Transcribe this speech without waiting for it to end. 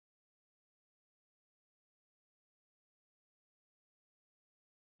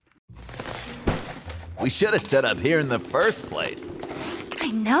We should have set up here in the first place. I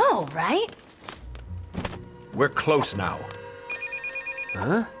know, right? We're close now.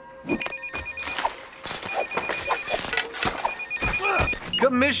 Huh?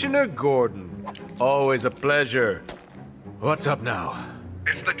 Commissioner Gordon, always a pleasure. What's up now?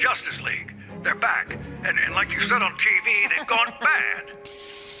 It's the Justice League. They're back. And like you said on TV, they've gone bad.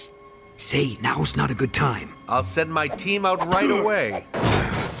 Say, now's not a good time. I'll send my team out right away.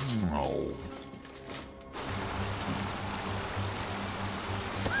 Oh.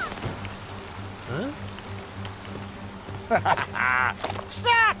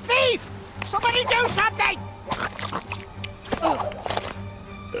 Snap! Thief! Somebody do something!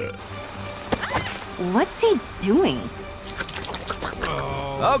 What's he doing?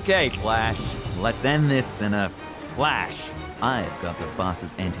 Okay, Flash. Let's end this in a flash. I've got the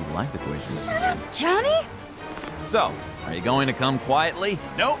boss's anti-life equation. Shut up, Johnny! So, are you going to come quietly?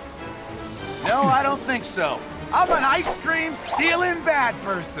 Nope. No, I don't think so. I'm an ice cream stealing bad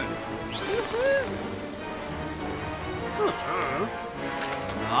person.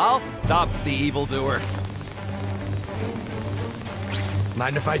 I'll stop the evildoer.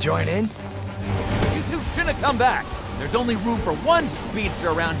 Mind if I join in? You two shouldn't have come back. There's only room for one speedster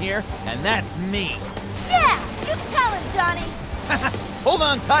around here, and that's me. Yeah! You tell him, Johnny! Hold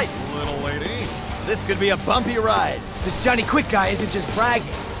on tight, little lady. This could be a bumpy ride. This Johnny Quick guy isn't just bragging.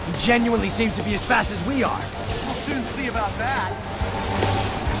 He genuinely seems to be as fast as we are. We'll soon see about that.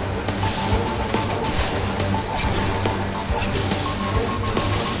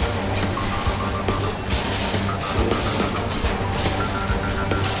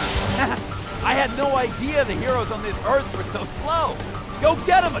 I had no idea the heroes on this Earth were so slow. Go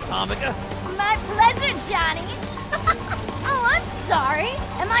get them, Atomica. My pleasure, Johnny! Oh, I'm sorry.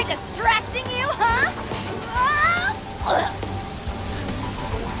 Am I distracting you, huh?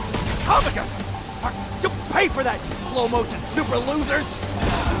 Atomica! You pay for that, you slow-motion super losers!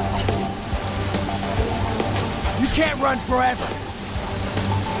 You can't run forever.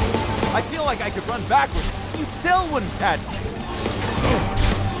 I feel like I could run backwards. You still wouldn't catch me.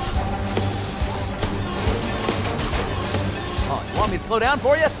 Oh, you want me to slow down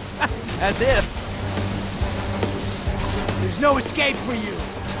for you? As if. There's no escape for you.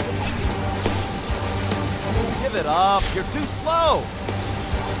 Give it up. You're too slow.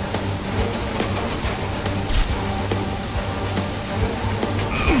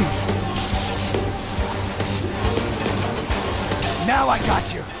 Now I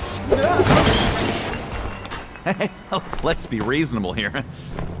got you. Hey, let's be reasonable here.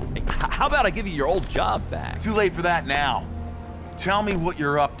 Hey, how about I give you your old job back? Too late for that now. Tell me what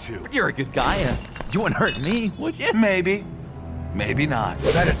you're up to. You're a good guy. You wouldn't hurt me, would you? Maybe. Maybe not.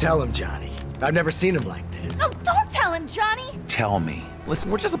 Better tell him, Johnny. I've never seen him like this. Oh, don't tell him, Johnny! Tell me.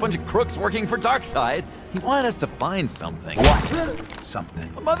 Listen, we're just a bunch of crooks working for Darkseid. He wanted us to find something. What?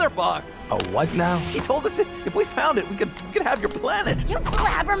 Something. A mother box. A what now? He told us if we found it, we could have your planet. You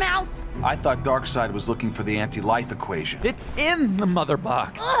blabbermouth! I thought Darkseid was looking for the anti-life equation. It's in the mother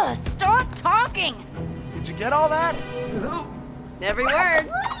box. Ugh, stop talking! Did you get all that? Every word.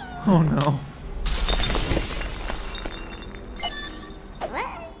 Oh no.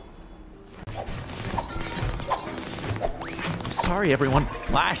 I'm sorry, everyone.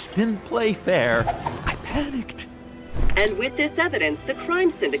 Flash didn't play fair. I panicked. And with this evidence, the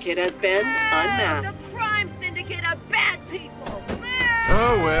crime syndicate has been unmasked. The crime syndicate of bad people.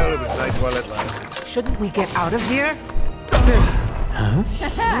 Oh, well, it was nice while it lasted. Shouldn't we get out of here?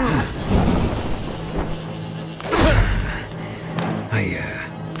 I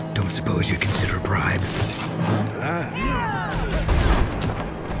don't suppose you consider a bribe.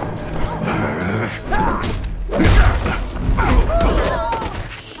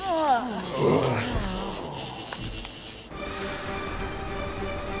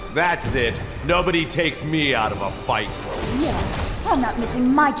 That's it. Nobody takes me out of a fight. Yeah, I'm not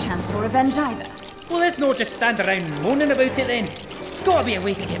missing my chance for revenge either. Well, let's not just stand around moaning about it then. It's gotta be a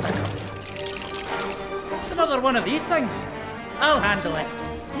way to get back up there. Another one of these things. I'll handle it.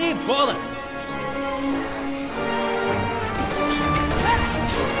 No bother.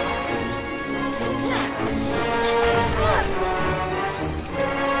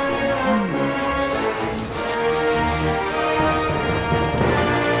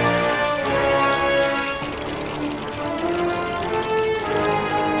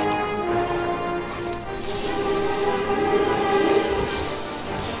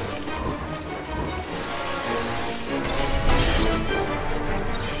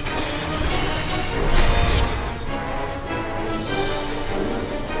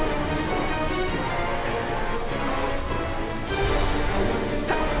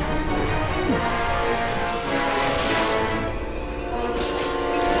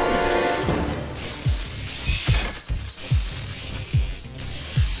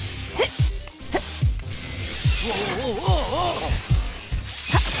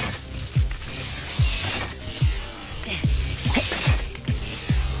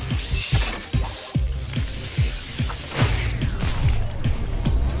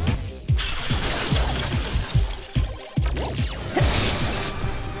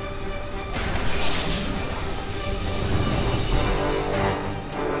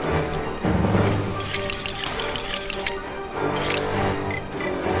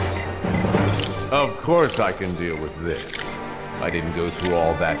 Of course I can deal with this. I didn't go through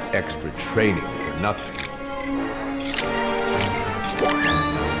all that extra training for nothing.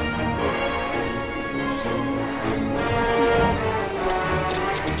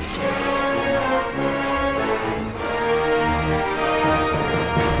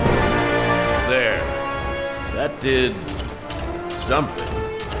 There. That did something.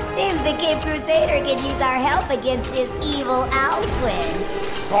 Seems the Kid Crusader could use our help against this evil owl twin.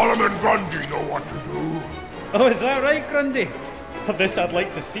 Solomon Grundy know what to do. Oh, is that right, Grundy? This I'd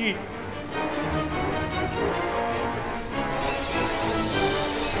like to see.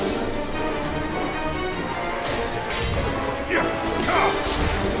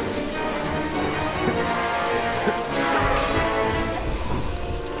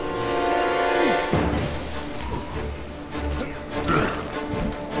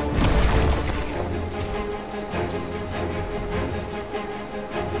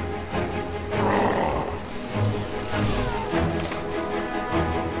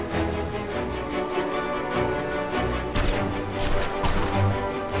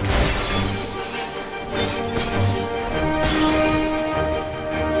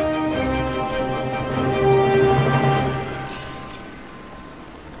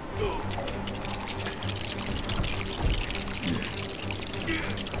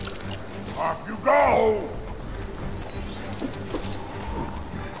 Off you go!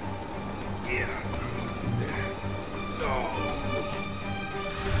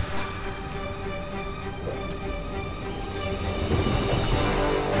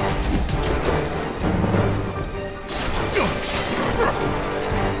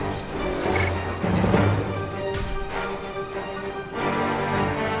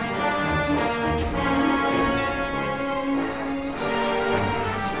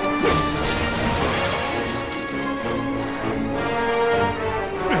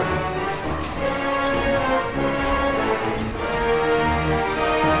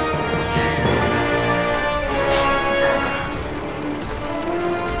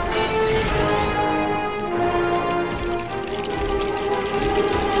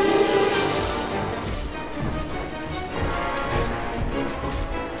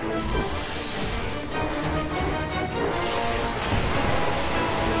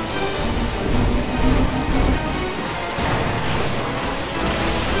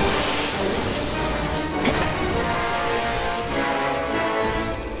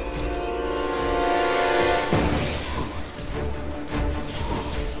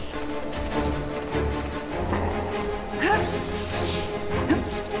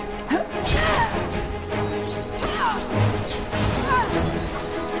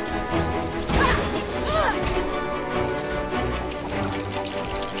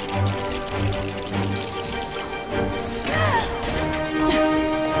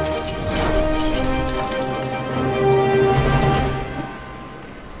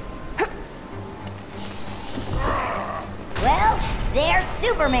 There's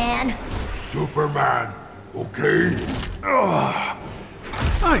Superman. Superman, okay? Ugh.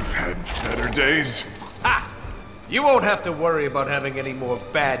 I've had better days. Ha! You won't have to worry about having any more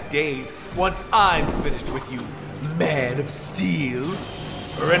bad days once I'm finished with you, Man of Steel.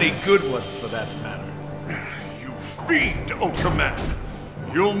 Or any good ones, for that matter. You fiend, Ultraman.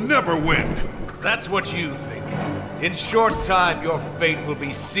 You'll never win. That's what you think. In short time, your fate will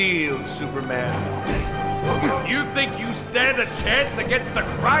be sealed, Superman. You think you stand a chance against the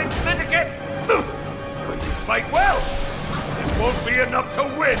crime syndicate? You fight well. It won't be enough to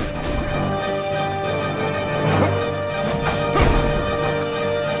win.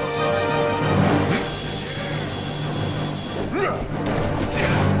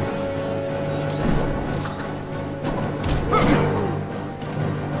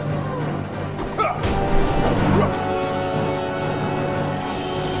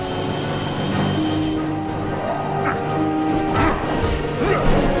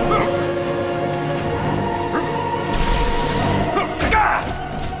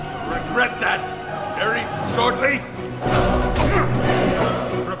 Regret that very shortly.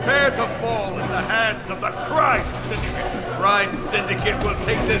 Prepare to fall in the hands of the crime syndicate. The crime syndicate will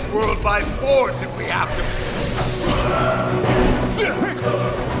take this world by force if we have to.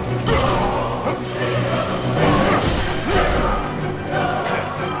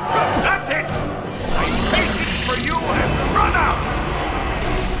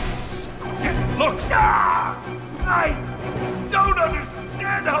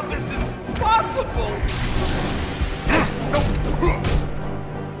 understand how this is possible!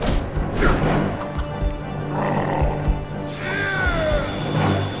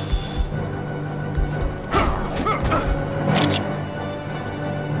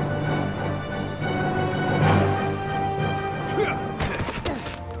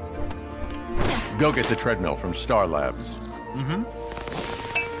 Go get the treadmill from Star Labs. Mm-hmm.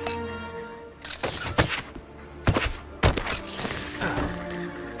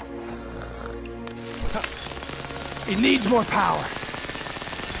 It needs more power.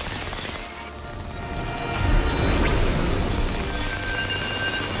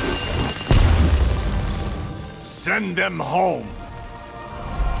 Send them home.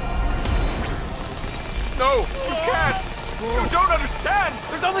 No, you can't! You don't understand!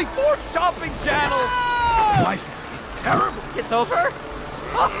 There's only 4 shopping channels! Life is terrible. It's over?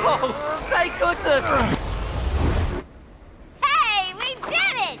 Oh, thank goodness! Hey, we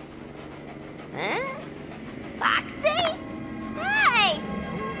did it! Huh? Foxy? Hey!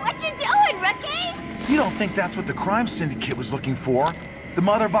 What you doing, rookie? You don't think that's what the crime syndicate was looking for? The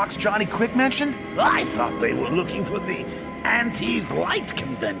mother box Johnny Quick mentioned? I thought they were looking for the Anti's Light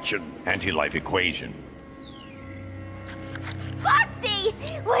Convention. Anti-life equation. Foxy!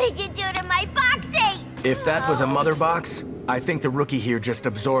 What did you do to my Foxy? If that was a mother box, I think the rookie here just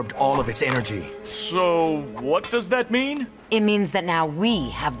absorbed all of its energy. So, what does that mean? It means that now we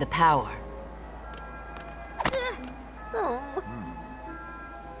have the power. Oh.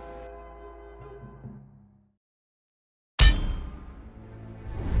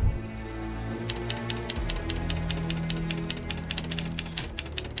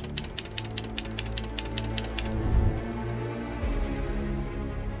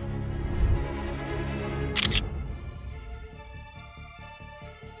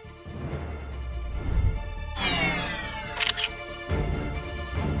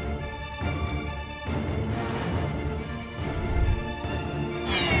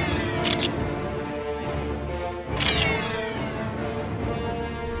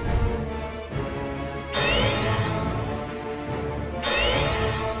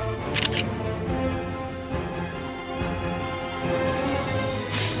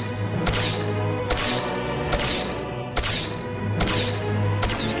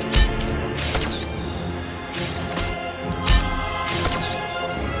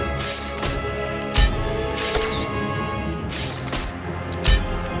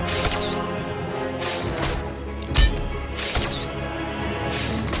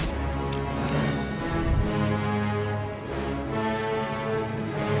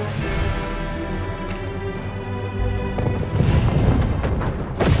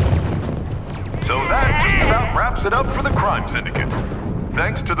 Wraps it up for the crime syndicate.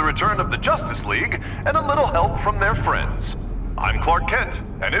 Thanks to the return of the Justice League and a little help from their friends. I'm Clark Kent,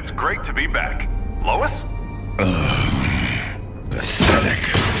 and it's great to be back. Lois? Pathetic.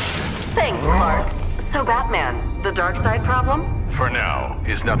 Thanks, Clark. So Batman, the dark side problem? For now,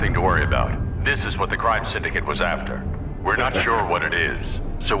 is nothing to worry about. This is what the crime syndicate was after. We're not sure what it is,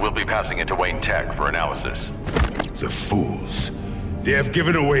 so we'll be passing it to Wayne Tech for analysis. The fools. They have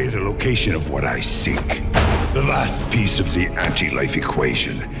given away the location of what I seek. The last piece of the anti-life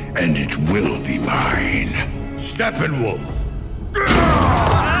equation, and it will be mine. Steppenwolf!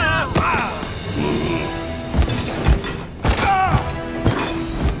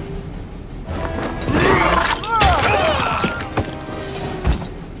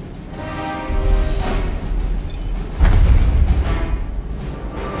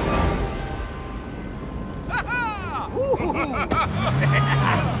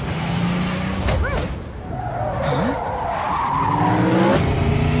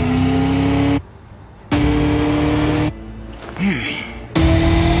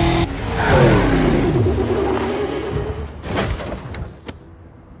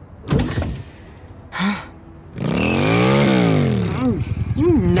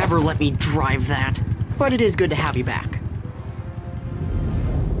 Let me drive that, but it is good to have you back.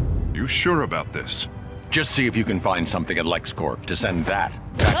 You sure about this? Just see if you can find something at LexCorp to send that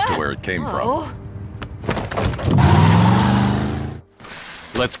back to where it came from.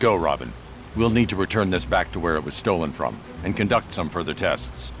 Let's go, Robin. We'll need to return this back to where it was stolen from, and conduct some further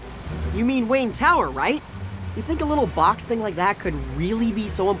tests. You mean Wayne Tower, right? You think a little box thing like that could really be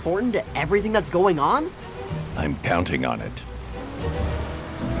so important to everything that's going on? I'm counting on it.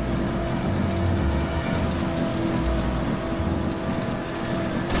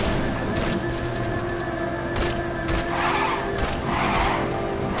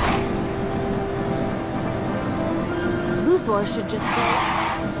 Luthor should just go.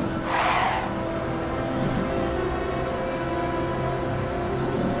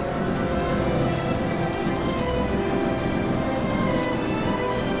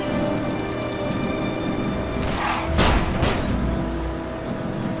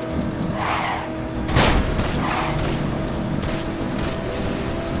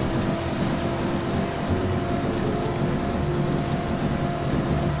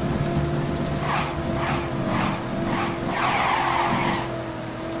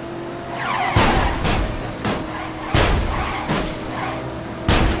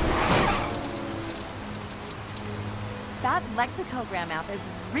 that lexicogram app is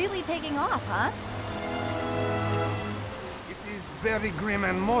really taking off, huh? It is very grim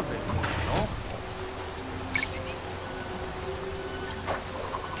and morbid, no?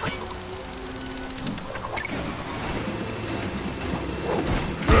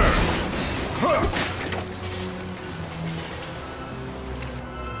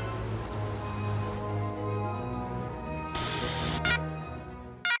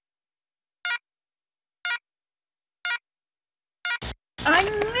 I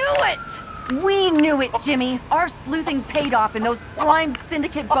knew it! We knew it, Jimmy. Our sleuthing paid off and those slime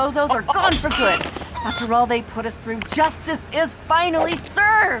syndicate bozos are gone for good. After all they put us through, justice is finally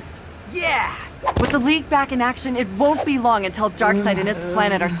served! Yeah! With the League back in action, it won't be long until Darkseid and his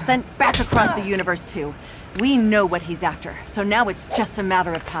planet are sent back across the universe too. We know what he's after, so now it's just a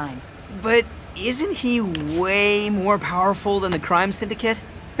matter of time. But isn't he way more powerful than the crime syndicate?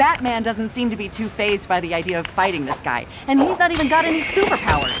 Batman doesn't seem to be too fazed by the idea of fighting this guy, and he's not even got any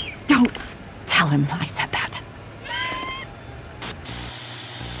superpowers. Don't tell him I said